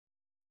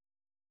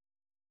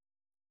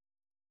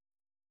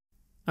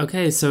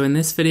Okay, so in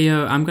this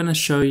video, I'm going to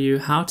show you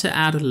how to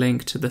add a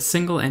link to the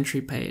single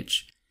entry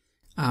page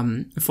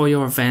for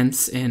your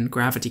events in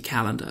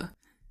GravityCalendar.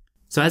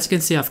 So as you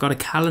can see, I've got a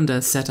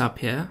calendar set up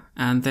here,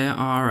 and there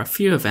are a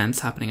few events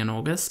happening in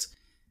August.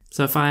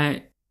 So if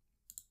I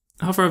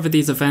hover over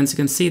these events, you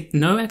can see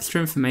no extra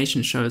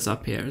information shows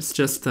up here. It's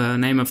just the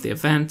name of the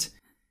event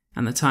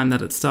and the time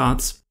that it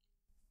starts.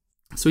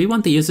 So we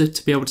want the user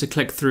to be able to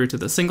click through to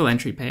the single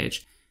entry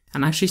page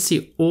and actually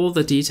see all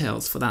the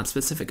details for that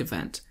specific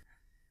event.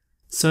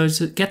 So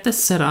to get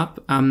this set up,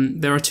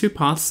 there are two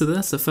parts to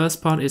this. The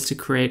first part is to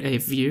create a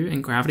view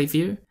in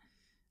GravityView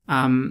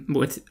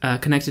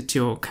connected to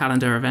your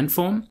calendar event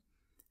form.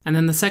 And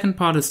then the second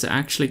part is to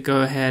actually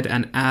go ahead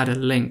and add a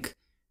link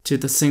to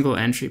the single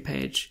entry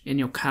page in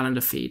your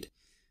calendar feed.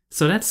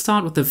 So let's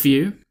start with the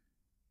view.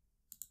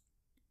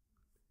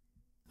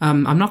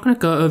 I'm not going to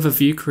go over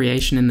view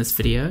creation in this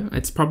video.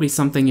 It's probably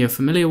something you're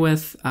familiar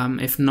with.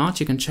 If not,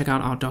 you can check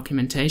out our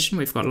documentation.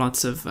 We've got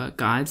lots of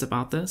guides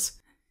about this.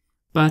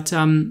 But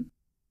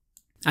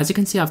as you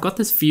can see, I've got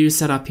this view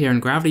set up here in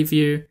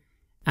GravityView,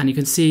 and you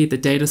can see the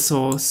data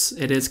source.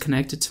 It is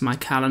connected to my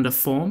calendar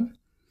form.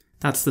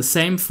 That's the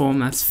same form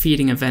that's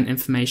feeding event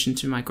information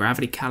to my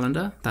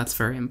GravityCalendar. That's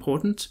very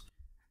important.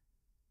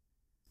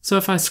 So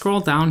if I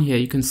scroll down here,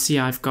 you can see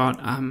I've got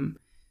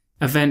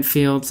event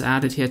fields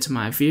added here to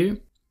my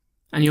view.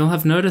 And you'll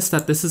have noticed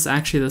that this is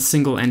actually the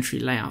single entry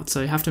layout.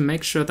 So you have to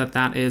make sure that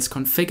that is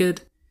configured.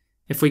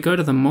 If we go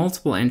to the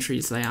multiple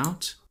entries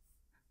layout,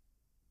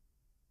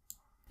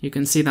 you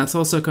can see that's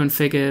also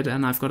configured,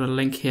 and I've got a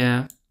link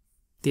here.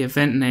 The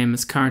event name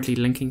is currently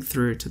linking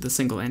through to the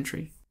single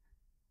entry.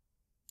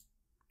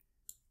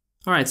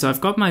 All right, so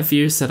I've got my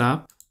view set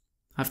up.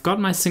 I've got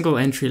my single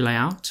entry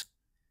layout,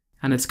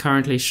 and it's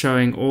currently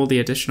showing all the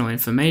additional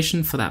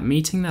information for that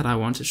meeting that I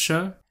want to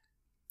show,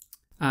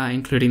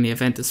 including the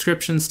event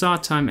description,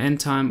 start time,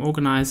 end time,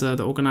 organizer,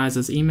 the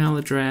organizer's email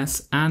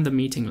address, and the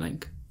meeting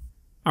link.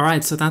 All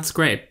right, so that's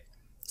great.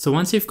 So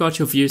once you've got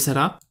your view set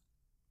up,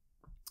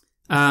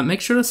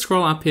 make sure to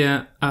scroll up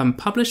here,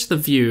 publish the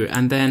view,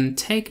 and then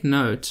take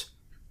note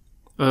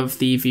of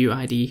the view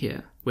ID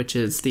here, which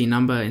is the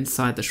number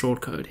inside the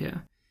shortcode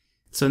here.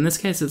 So in this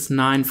case, it's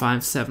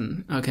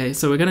 957. Okay,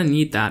 so we're going to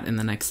need that in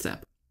the next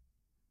step.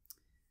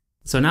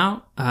 So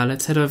now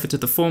let's head over to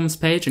the forms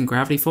page in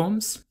Gravity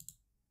Forms.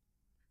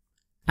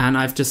 And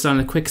I've just done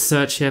a quick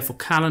search here for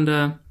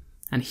calendar,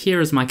 and here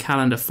is my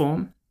calendar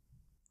form.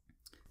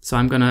 So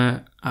I'm going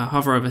to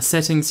hover over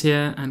settings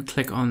here and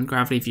click on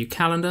GravityView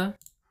Calendar.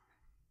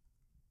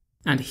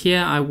 And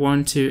here I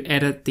want to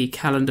edit the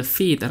calendar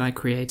feed that I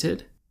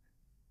created.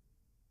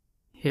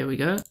 Here we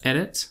go,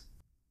 edit.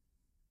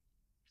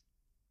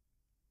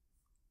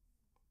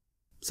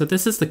 So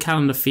this is the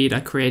calendar feed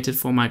I created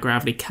for my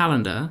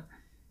GravityCalendar,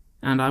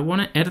 and I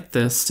want to edit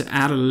this to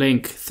add a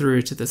link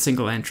through to the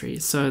single entry.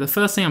 So the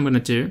first thing I'm going to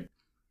do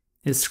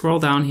is scroll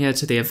down here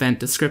to the event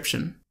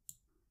description.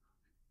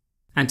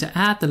 And to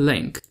add the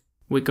link,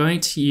 we're going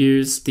to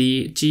use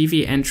the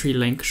GV entry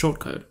link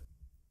shortcode.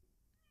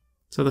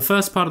 So the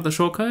first part of the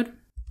shortcode,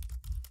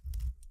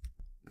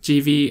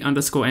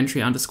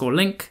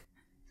 GV_entry_link,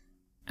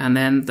 and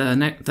then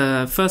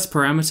the first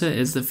parameter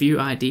is the view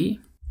ID.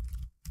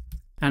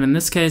 And in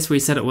this case, we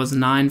said it was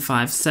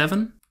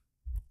 957.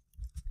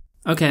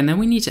 Okay, and then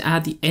we need to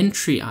add the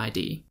entry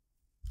ID.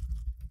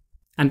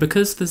 And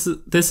because this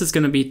is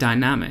going to be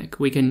dynamic,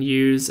 we can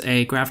use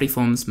a Gravity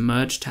Forms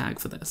merge tag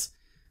for this.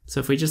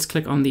 So if we just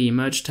click on the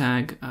merge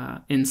tag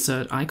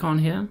insert icon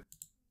here,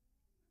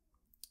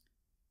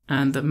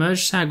 and the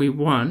merge tag we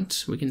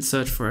want, we can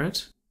search for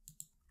it,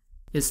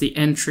 is the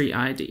entry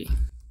ID.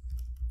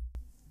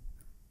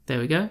 There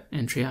we go,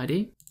 entry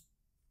ID.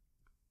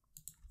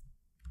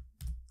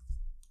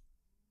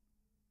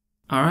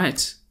 All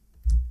right,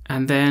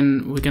 and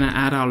then we're going to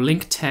add our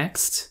link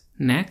text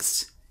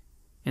next,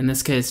 in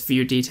this case,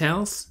 view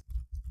details.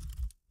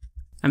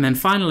 And then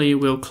finally,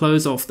 we'll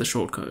close off the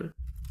shortcode.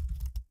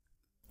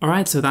 All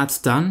right, so that's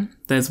done.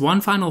 There's one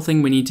final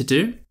thing we need to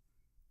do.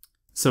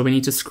 So we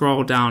need to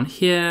scroll down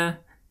here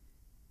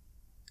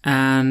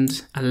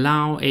and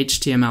allow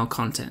HTML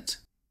content.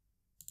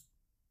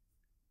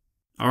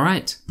 All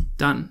right,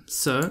 done.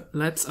 So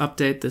let's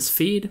update this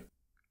feed,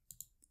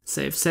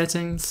 save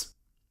settings.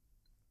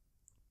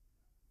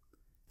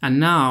 And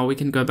now we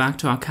can go back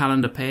to our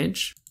calendar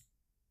page,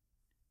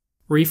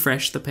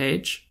 refresh the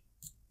page.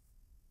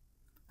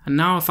 And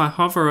now if I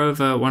hover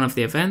over one of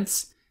the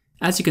events,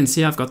 as you can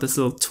see, I've got this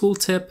little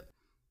tooltip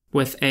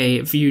with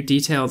a view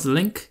details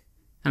link.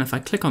 And if I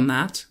click on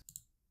that,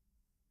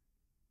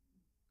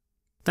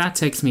 that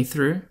takes me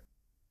through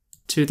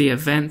to the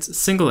event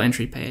single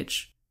entry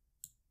page,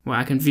 where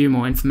I can view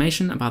more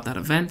information about that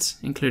event,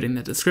 including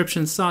the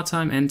description, start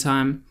time, end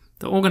time,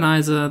 the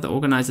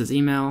organizer's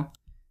email,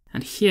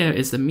 and here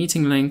is the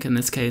meeting link. In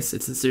this case,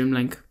 it's a Zoom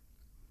link.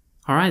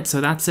 All right, so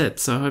that's it.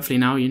 So hopefully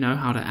now you know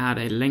how to add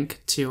a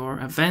link to your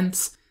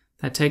events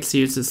that takes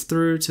users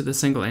through to the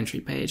single entry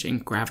page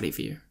in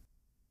GravityView.